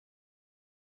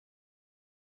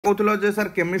कहूल जे sir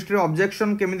chemistry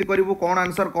objection केमी करूँ कौन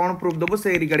आंसर कौन प्रूफ देव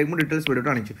से रिगार्डिंग मुझे डिटेल्स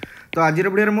वीडियो आनी तो आज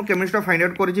वीडियो में केमिस्ट्री फाइंड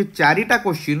आउट करी चारिटा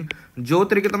क्वेश्चन जो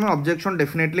थी तुम ऑब्जेक्शन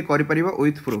डेफिनेटली कर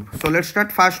with proof. So let's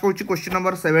start fast कहूँ क्वेश्चन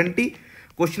नंबर 70।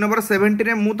 क्वेश्चन नंबर 70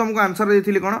 रे मुझे तुमको आंसर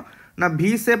देती कौन ना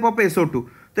भी सेप ऑफ SO2।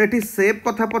 तो ये सेप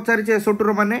कथा पचार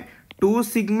SO2 रे 2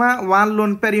 सिग्मा 1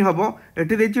 लोन पेयर ही हम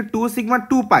ये 2 सिग्मा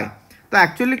 2 पाए। तो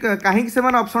एक्चुअली कहीं से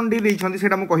ऑप्शन डी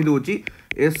देते मुझे कहीदे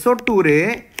SO2 रे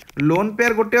लोन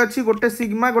पेयर गोटे अच्छी गोटे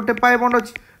सिग्मा गोटे पाए बॉन्ड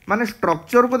अच्छी माने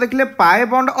स्ट्रक्चर को देखले पाए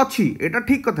बॉन्ड अच्छी एटा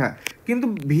ठीक कथा किंतु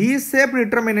भी सेप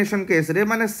डिटरमिनेशन केस रे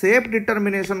माने सेप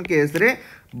डिटरमिनेशन केस रे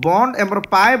बॉन्ड एमर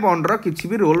पाए बॉन्ड रो किछि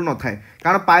भी रोल न थाए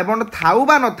कारण पाए बॉन्ड थाउ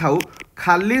बा न थाउ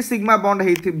खाली सिग्मा बॉन्ड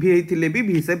हेथिले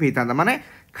भी सेप हेतांदा माने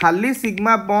खाली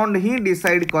सिग्मा बॉन्ड ही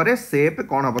डिसाइड करे सेप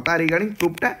कौन हम तार रिगार्डिंग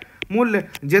प्रूफटा मूल्य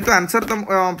जेहेतु आंसर तुम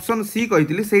ऑप्शन सी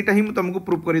कही सेटा ही तुमको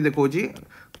प्रूफ कर देखी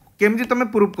केमती तुम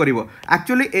प्रूफ कर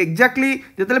एक्चुअली एक्जाक्टली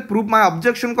जिते प्रूफ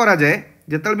ऑब्जेक्शन करा जाए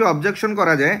जिते भी ऑब्जेक्शन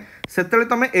करा जाए से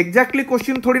तुम एक्जाक्टली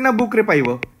क्वेश्चन थोड़ी ना बुक रे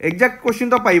पाइबो एक्जाक्ट क्वेश्चन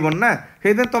तो पाइबन ना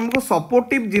से तुमको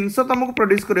सपोर्टिव जिनस तुमको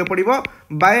प्रोड्यूस करिया पड़िबो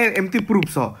बाय एमती प्रूफ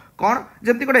सह कौन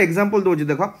जमती गोटे एग्जांपल दोजी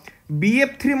देख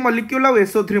BF3 मॉलिक्यूल और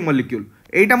SO3 मॉलिक्यूल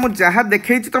एटा मु जहाँ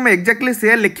देखी तुम एक्जाक्टली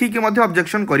से लिखिकी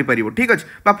ऑब्जेक्शन कर ठीक अच्छे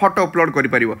बा फोटो अपलोड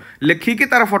कर लिखिकी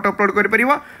तार फोटो अपलोड कर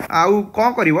आउ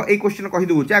कौन कर क्वेश्चन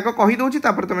कहीदे आग कहीदे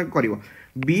तुम कर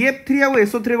BF3 और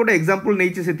SO3 गोटे एग्जांपल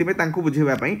नहीं से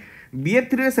बुझेवाई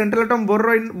BF3 सेंट्रल एटम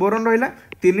बोरन रहा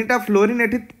 3टा फ्लोरीन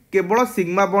एटी केवल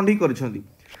सिग्मा बॉन्ड ही कर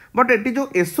बट एटी जो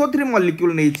SO3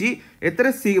 मॉलिक्यूल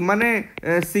नहीं माने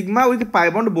sigma with pi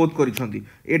bond both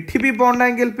करी भी बॉन्ड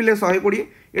एंगल पिले 120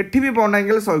 एठी भी बॉन्ड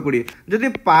एंगल 120 जदि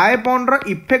पाए बॉन्ड रो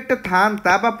इफेक्ट था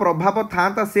प्रभाव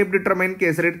था सेफ डिटरमाइन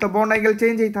केस रे तो बॉन्ड एंगल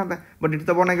चेंज होता बट ये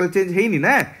तो बॉन्ड एंगल चेंज है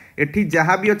ना एठी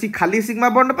जहाँ भी अच्छी खाली सिग्मा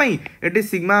बॉन्ड पाई एठी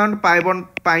सिग्मा एंड पाए बॉन्ड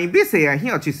पाई भी से ही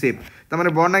अच्छी सेफ तमाने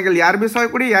बॉन्ड एंगल यार भी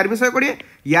 120 यार भी 120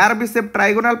 यार भी सेफ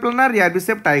ट्राइगोनल प्लानर यार भी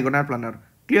सेफ ट्राइगोनल प्लानर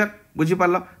क्लियर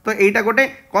बुझीपार तो यहाँ गोटे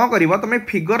कौन कर तुम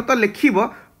फिगर तो लिखब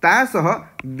तासह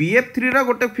BF3 रो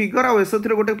गोटे फिगर और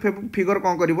SO3 गोटे फिगर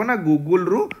कौन कर ना गूगल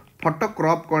रु फोटो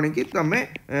क्रॉप करके तुम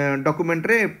डॉक्यूमेंट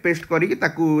रे पेस्ट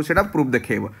करके प्रूफ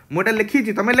देखेब मुझे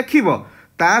लिखी तुम लिखब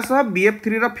तासह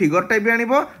BF3 रो फिगरटा भी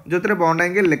आनिबो जोतरे बॉन्ड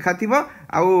एंगल लिखा थिबो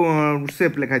आउ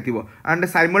शेप लिखा थिबो एंड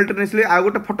साइमल्टेनियसली आ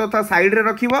गोटे फोटो था साइड रे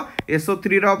रखिबो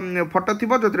SO3 रो फोटो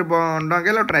थिबो जोतरे बॉन्ड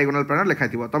एंगल और ट्राइगोनल प्लानर लिखा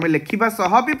थिबो तुम लिखिबा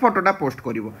सह भी फोटोटा पोस्ट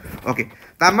करिवो ओके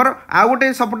तामर आ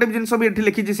गोटे सपोर्टिव जिंस भी एठी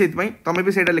लिखिछि सेति पई तुम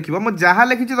भी सेटा लिखिबो म जहा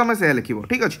लिखिछि तुम से लिखिबो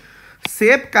ठीक अछि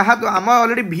शेप कहा तो आम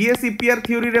ऑलरेडी VSEPR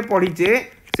थ्योरी रे पढ़ीचे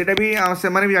सेटा भी से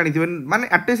माने भी जानी माने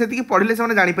एटलीस्ट सेति पढ़ले से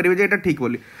माने जानि परिबे जे एटा ठीक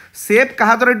बोली शेप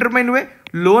कहा तो डिटरमाइन हुए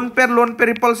lone pair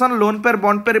repulsion lone pair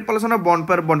bond repulsion और बॉन्ड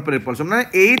पेयर रिपल्सन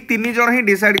माने एई तीन जण ही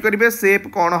डिसाइड करिवे शेप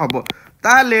कोन हबो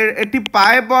ताले एठी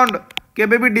पाए बॉन्ड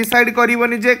केबे भी डिसाइड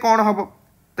करिवनी जे कोन हबो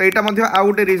तो यहाँ मध्य आउ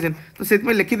गोटे रिजन तो से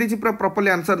लिखी देछि प्रॉपर्ली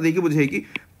आंसर देकी बुझेकी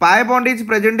पाए bond is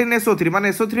present in SO3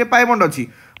 माने SO3 पाए बॉन्ड अच्छी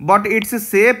but its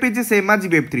shape is same as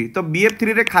BF3 तो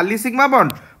BF3 रे खाली सिग्मा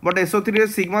बॉन्ड बट SO3 रे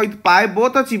सिग्मा विथ पाए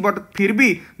बोथ अच्छी बट फिर भी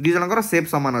दी जनकर शेप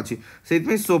समान अच्छी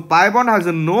से सो पाए bond has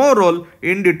no role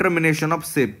in determination of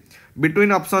shape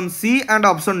between option C and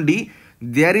option D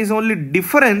there is only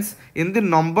difference in the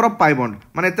number of पाए बॉन्ड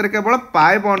माने एतरे केवल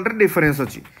पाए बॉन्ड रे डिफरेंस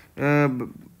अच्छी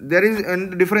there is a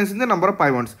difference in the number of pi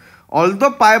bonds although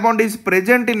pi bond is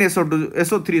present in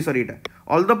SO3 sorry ita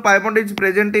although pi bond is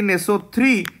present in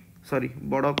SO3 sorry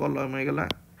bodo column he gala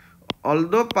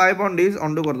although pi bond is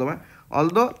undo kar daba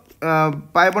although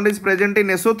pi bond is present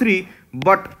in SO3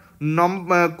 but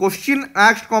question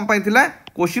asked kom pai thila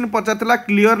question pachatila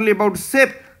clearly about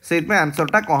shape सेत में answer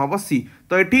टा कौन हम C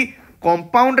तो ये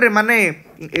compound रे माने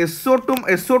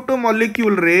SO2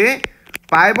 molecule रे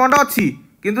पाए बॉन्ड अच्छी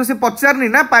किंतु से पचारनी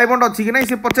ना पाई बॉन्ड अच्छी कि ना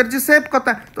से पचार सेप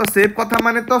कथा तो सेप कथा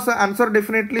माने तो आंसर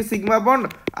डेफिनेटली सिग्मा बॉन्ड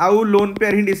आउ लोन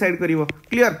पेयर ही डिसाइड करिवो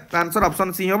क्लियर तो आंसर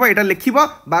ऑप्शन सी होबो एटा लिखिबो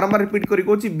बारंबार रिपीट करी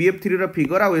कहूची BF3 रो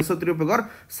फिगर आउ SO3 फिगर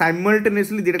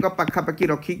साइमल्टेनियसली दिडका पाखा पाखी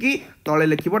रखिकी तळे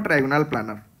लिखिबो ट्रायगोनल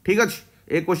प्लानर ठीक अछि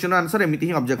ए क्वेश्चन आंसर एमती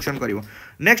ही ऑब्जेक्शन करिवो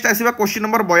नेक्स्ट आसीबा क्वेश्चन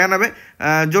नंबर 92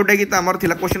 जोटा कि हमर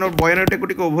थिला क्वेश्चन नंबर 92 टेको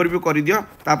टिक ओवरव्यू करि दियो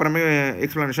तापर हम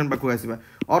explanation Baku आसीबा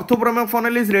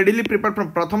ऑर्थोब्रोमोफेनॉल is readily prepared from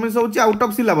प्रथम इज होची आउट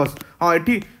ऑफ सिलेबस हां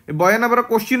एठी 92 रो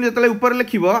क्वेश्चन जतले ऊपर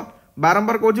लिखिबो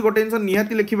बारंबार कहूची गोटे जिंस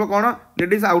निहाती लिखिबो कोन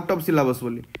that is out of syllabus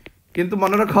बोली किंतु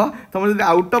मन रख तुम जदि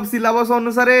आउट ऑफ सिलेबस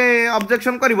अनुसार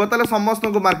ऑब्जेक्शन करिवो ताले समस्त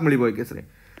को मार्क मिलिबो ए केस रे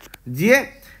जे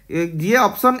जी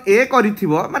ऑप्शन ए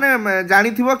करिथिबो माने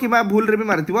जानिथिबो कि भूल रे भी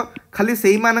मारिथिबो खाली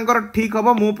सेही मानकर ठीक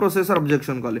हबो मो प्रोसेसर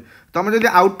ऑब्जेक्शन कले तुम जदि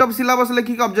आउट ऑफ सिलेबस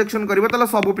लेखिक ऑब्जेक्शन करिवो ताले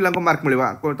सब पिला को मार्क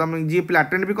मिलवा तुम जी पिला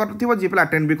अटेंड भी करथिबो जी पिला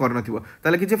अटेंड भी करनथिबो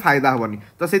ताले किछि फायदा हबनी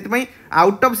तो सेति पई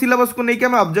आउट ऑफ सिलेबस को नेकी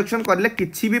हम ऑब्जेक्शन करले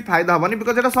किछि भी फायदा हबनी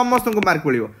बिकॉज एटा समस्त को मार्क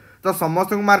मिलिवो तो समस्त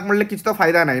को मार्क मिलले किछि तो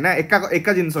फायदा नाही ना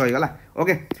एका जिंस हो गला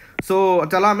ओके सो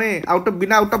चलो हमें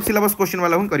बिना आउट ऑफ सिलेबस क्वेश्चन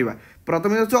वाला हम करबा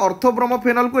प्रथम जो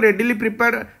ऑर्थोब्रोमोफेनॉल को रेडिली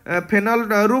प्रिपेयर्ड फेनॉल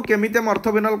रु केमिते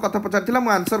ऑर्थोफेनॉल कथा पचारथिला मु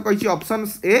answer कहिछि option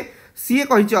A C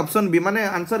कहिछि option B माने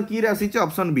आंसर की रे आसीछि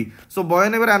ऑप्शन बी सो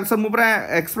बयन एवर आंसर मु पूरा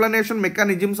एक्सप्लेनेशन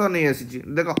मेकानिज्म सो नै आसीछि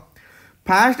देखो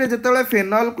फास्ट जेतेबेले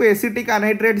फेनॉल को एसिटिक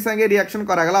अनहाइड्रेट संगे रिएक्शन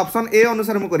करागला ऑप्शन ए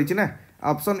अनुसार मु करिछि ना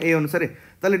ऑप्शन ए अनुसार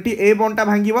ताले T A बॉन्डटा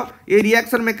भांगिबो A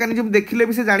reaction mechanism देखिले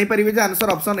भी से जानि परिबे जे आंसर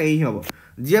ऑप्शन ए ही हबो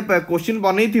जे क्वेश्चन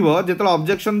बनैथिबो जेतले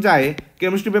ऑब्जेक्शन जाए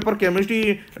केमिस्ट्री पेपर केमिस्ट्री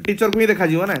टीचर को ही देखा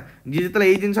जीवो ना जे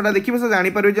जेतले ए जिंसटा देखिबे से जानि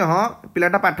परिबे जे हां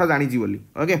पिलाटा पाठ जानि जी बोली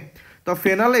ओके तो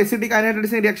फेनॉल एसिटिक अनहाइड्रेट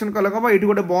से रिएक्शन कले कबो एठी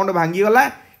गोटे बॉन्ड भांगी गला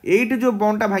एठी जो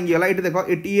बॉन्डटा भांगी गला एठी देखो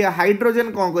एठी ये हाइड्रोजन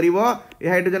कोन करिवो ए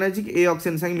हाइड्रोजन अछि ए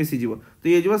ऑक्सीजन संग मिसी जीवो तो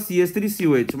ये जो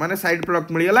CH3COH माने साइड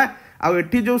प्रोडक्ट मिल गला आ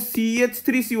एठी जो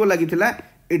CH3CO लागिथिला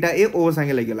एटा ए ओ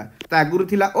संगे लागला त आगुरु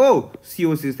थिला ओ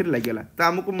COCH3 लागला त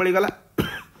हमकु मिल गला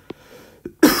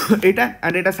एटा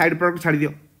एंड एटा साइड प्रोडक्ट छाडी दियो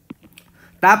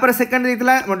तापर सेकंड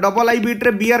देथिला डबल आई बीट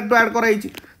रे Br2 ऐड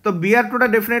कराइछि तो Br2 टा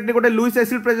डेफिनेटली गोटे लुइस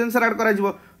एसिड प्रेजेंस ऐड करा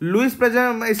जिवो लुइस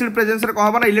एसिड प्रेजेंस रे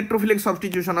कहबा ना इलेक्ट्रोफिलिक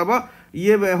सब्स्टिट्यूशन हबो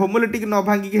ये होमोलिटिक न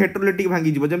भांगी कि हेटेरोलिटिक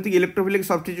भांगी जिवो जेमति इलेक्ट्रोफिलिक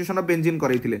सब्स्टिट्यूशन ऑफ बेंजीन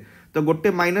करैथिले तो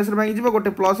गोटे माइनस रे भांगी जिवो गोटे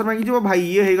प्लस रे भांगी जिवो भाई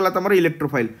ये हे गला तमर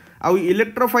इलेक्ट्रोफाइल आ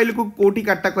इलेक्ट्रोफाइल को कोठी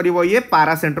काटा करिवो ये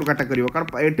पारा सेंटर काटा करिवो कारण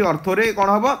एठी अर्थ रे कोन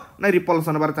हबो ना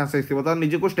रिपल्सन बार चांसेस थिबो तो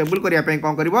निजे को स्टेबल करिया पय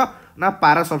कोन करिवो ना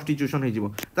पारा सब्स्टिट्यूशन हे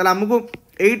जिवो तले हमकु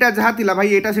एटा जहा थिला भाई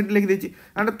एटा सेट लिख देछि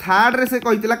एंड थर्ड रे से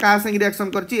कहितला का संग रिएक्शन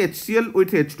करछि HCl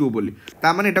with H2 बोली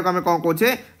ता माने एटा को हमें कोन कोछे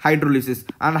हाइड्रोलिसिस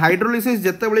एंड हाइड्रोलिसिस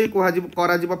जते बेले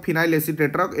करा जिवो फिनाइल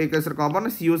एसीटेट एक केस रे कहबो ना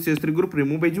COCH3 ग्रुप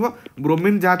रिमूव हे जिवो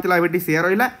ब्रोमीन जहा थिला बेटी शेयर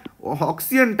होइला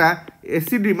ऑक्सीजन टा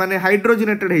एसिड माने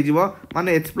हाइड्रोजनेटेड हे जिवो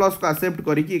माने H+ को एक्सेप्ट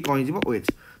करी कि कहि जिवो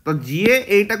OH तो जीए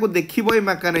एटा को देखिबो ए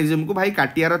मेकानिज्म को भाई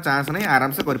काटियार चांस नहीं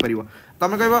आराम से कर परिबो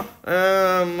तमे कहबो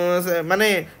माने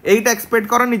एटा एक्सपेक्ट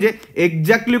करनी जे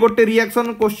एग्जैक्टली गोटे रिएक्शन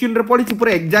क्वेश्चन रे पड़ी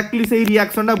पूरा एग्जैक्टली सही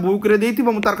रिएक्शन टा बुक रे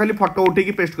देथिबो मु तार खाली फोटो उठे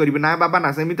की पेस्ट करबे ना बाबा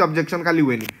ना सेमिति ऑब्जेक्शन खाली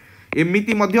हुएनी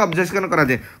एमिति मध्य ऑब्जेक्शन करा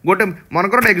जाए गोटे मन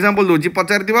कर एग्जांपल दोची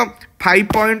पचार दिबो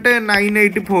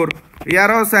 5.984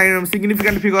 यार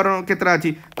सिग्निफिकेंट फिगर केतरा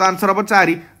अछि तो आंसर हबो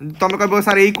 4 तमे कहबो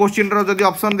सर एई क्वेश्चन रो जदी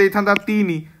ऑप्शन देइथांदा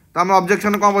 3 तो आम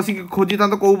ऑब्जेक्शन कौन बस खोजी था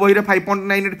कौ बही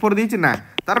 5.984 देती ना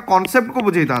तार कॉन्सेप्ट को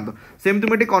बुझे था सेमती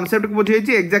मुझे कॉन्सेप्ट को बुझे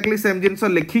एक्जाक्टली सेम जिनस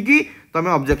लिखिकी तुम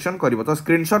ऑब्जेक्शन कर तो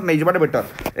स्क्रीनशॉट नहीं जावा बेटर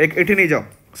एठी नहीं जाओ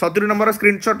 70 नंबर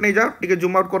स्क्रीनशॉट नहीं जाओ टिके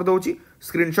जूम आउट कर दूसरी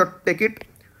स्क्रीनशॉट टेक इट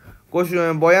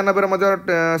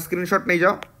 92 स्क्रीनशॉट नहीं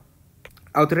जाओ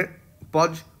आउ थे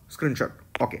pause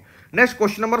screenshot okay next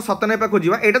question number 97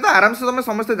 खोजा यहाँ तो आराम से तुम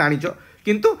समस्त जाच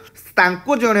किंतु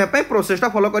जनवाई प्रोसेसटा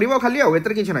फॉलो कर खाली आउे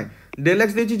किसी ना डेल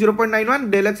एक्स देखिए 0.91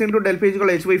 del x into del P is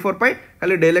H/4 पाई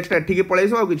खाली डेल एक्सटा एठिक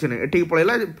पलैस आउ किसी ना एठिक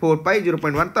पलैला 4 पाई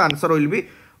 0.1 तो answer will be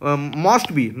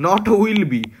must be not will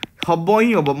be हम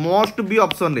ही हम मस्ट बी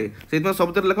ऑप्शन रे से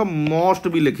सब लिख मस्ट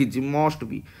बी लिखी मस्ट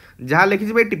बी जहाँ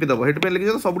लिखी भाई टिपिदेव हेट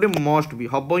लिखी सब मस्ट बी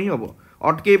हम ही हम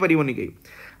अटकई पारनि कहीं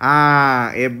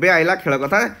एबे आइला खेल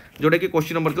कथा जोटा कि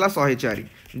क्वेश्चन नंबर था 104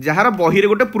 जार बही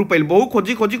गोटे प्रोफाइल बहु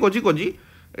खोजी खोजी खोजी खोजी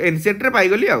एनसीईआरटी रे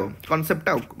पाइगली आ कॉन्सेप्ट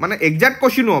आ माने एग्जैक्ट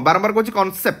क्वेश्चन नुह बारंबार कहूँ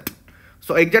कॉन्सेप्ट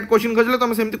सो एग्जैक्ट क्वेश्चन खोजले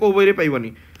तुम सेमती कौ बही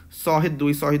पाइबनी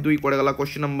 102 कुआडे गला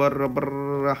क्वेश्चन नंबर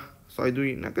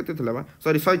 102 ना केते थिला बा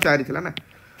सॉरी 104 थिला ना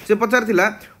से पचार थिला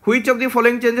which of the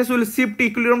following changes will shift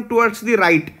equilibrium towards the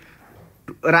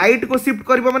right को शिफ्ट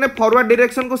करबो माने फॉरवर्ड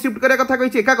डायरेक्शन को शिफ्ट करे कथा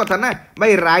कहि एका कथा ना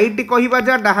भाई राइट कहबा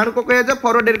जा डाहाण को कहया जा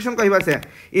फॉरवर्ड डायरेक्शन कहबा से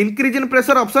increase in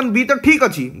pressure option B तो ठीक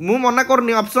अछि मु मना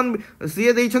करनी ऑप्शन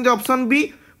सी दैछन ऑप्शन बी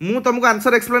मु तुमको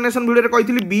आंसर एक्सप्लेनेशन वीडियो रे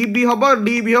कहितली बी बी हबो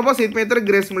डी बी हबो सेत में एतरे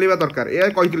ग्रेस मिलबा दरकार ए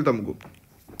कहितली तुमको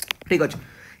ठीक अछि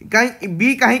कहीं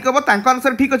बी कहीं कब तांको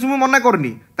आंसर ठीक अच्छे मुझे मना करनी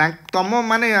तुम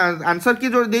माने आंसर की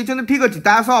जो देइछन ठीक अच्छे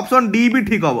ता सह ऑप्शन डी भी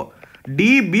ठीक हम डी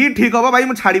बी ठीक हम भाई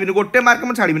मुझे छाड़बी गोटे मार्क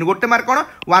मुझे छाड़बी गोटे मार्क कौन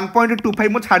 1.25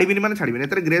 मुझे छाड़बी माने छाड़बी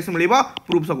एतरे ग्रेस मिल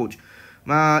प्रूफ सकूँ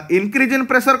इंक्रीज इन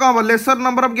प्रेशर कौन हम laser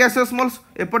number of gases moles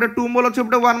एपटे 2 मोल अच्छे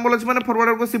एपटे 1 मोल अच्छे माने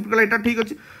फॉरवर्ड को शिफ्ट कला ठीक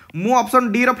अच्छे मु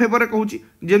ऑप्शन डी रो फेवर कहूँ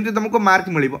जमी तुमको mark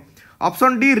mill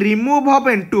option D remove of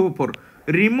N2O4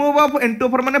 remove of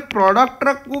N2O4 माने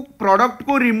प्रोडक्ट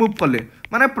को रिमूव कले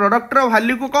माने प्रोडक्ट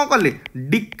वैल्यू को कौन कले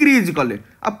डिक्रीज कले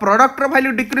अब प्रोडक्ट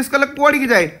वैल्यू डिक्रीज कले कोड़ी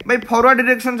जाए भाई फॉरवर्ड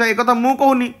डायरेक्शन जाए कथा मु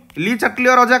कहूनी ली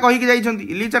चाटलियर रजा कहीकि जाइछंती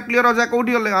ली चाटलियर रजा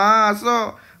कोठी गले हां आस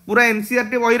पूरा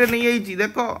एनसीईआरटी बही रे नहीं आइछि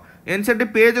देख एनसीईआरटी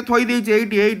पेज थई देइछि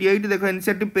एइटी देखो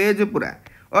एनसीईआरटी पेज पूरा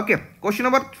ओके। क्वेश्चन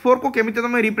नंबर 4 को केमिति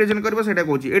तुम रिप्रेजेंट करबो सेटा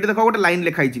कहूछि एठी देखो गोटे लाइन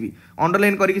लिखाइछि भी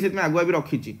अंडरलाइन करके सेतमे आगुआ भी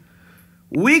रखिछि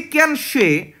we can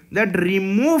say that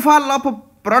removal of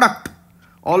product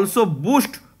also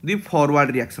boost the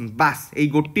forward reaction बास ए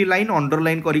गोटी लाइन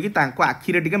अंडरलाइन करके तांको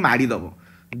आखिरे टिके माडी दबो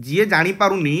जी जानी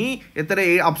पारुनी एतरे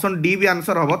ए ऑप्शन डी भी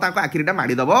आंसर हबो तांको आखिरेटा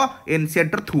माडी दबो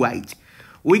NCERT थुआइज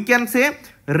we can say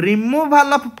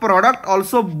removal of product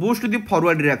also boost the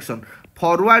forward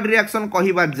reaction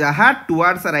कहवा जहाँ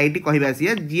टुवर्ड्स राइट कहवा सी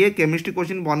जी केमिस्ट्री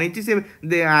क्वेश्चन बनई से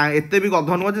एत भी गध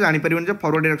नुह जानी पारे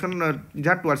फॉरवर्ड रिएक्शन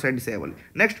जहाँ टुवर्ड्स राइट से बोली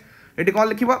नेक्स्ट ये कौन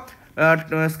लिख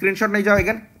स्क्रीनशॉट नहीं जाओ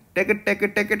अगेन टेक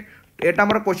इट एटा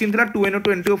हमर क्वेश्चन थिला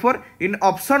 2NO2 इन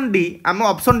ऑप्शन डी आम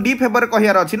ऑप्शन डी फेवर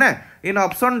कहियार अछि ना इन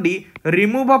option D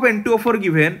remove of N2O4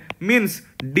 given means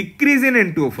decrease in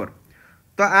N2O4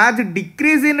 तो आज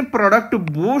decrease in product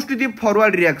boost the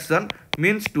forward reaction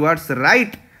means towards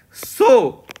right so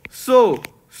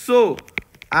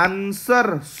answer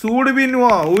should be नुह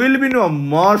will be नुह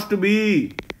must be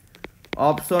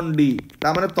option D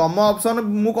तामाने तम option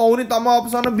मु कहूनी तम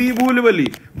option B भूल बोली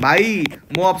भाई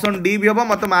मो ऑप्शन डी भी हम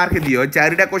मत मार्क दियो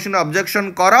चारिटा क्वेश्चन ऑब्जेक्शन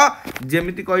कर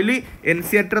जेमिति कहली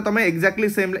एनसीईआरटी रे तमे एग्जैक्टली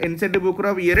सेम एनसीईआरटी बुक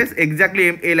रो ईएरएस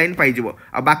एग्जैक्टली ए लाइन पाई जिवो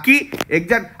आ बाकी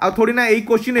एग्जैक्ट आ थोड़ी ना एई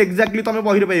क्वेश्चन एग्जैक्टली तमे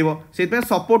बहिर पाइबो सेतमे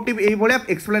सपोर्टिव एई भले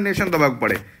एक्सप्लेनेशन दबाक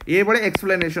पड़े ए भले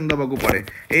एक्सप्लेनेशन दबाक पड़े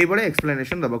एई भले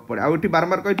एक्सप्लेनेशन दबाक पड़े आ उठी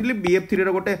बारंबार कहितली बीएफ3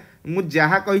 रो गोटे मु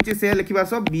जहा कहिछि से लिखिबा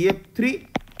सब बीएफ3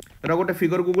 रो गोटे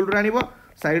फिगर गूगल रे आनिबो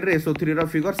साइड रे SO3 row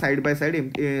figure side by side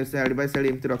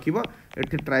एमती रखिबो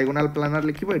एठी ट्रायगोनल प्लानर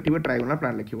लिखिबो एठी भी ट्रायगोनल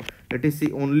प्लानर लिखिबो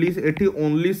एठी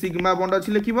ओनली सिग्मा बॉन्ड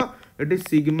अछि लिखिबो एठी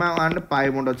सिग्मा एंड पाई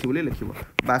बॉन्ड अछि बोली लिखिबो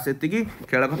बास एतिकी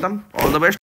खेल खत्म ऑल द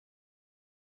बेस्ट।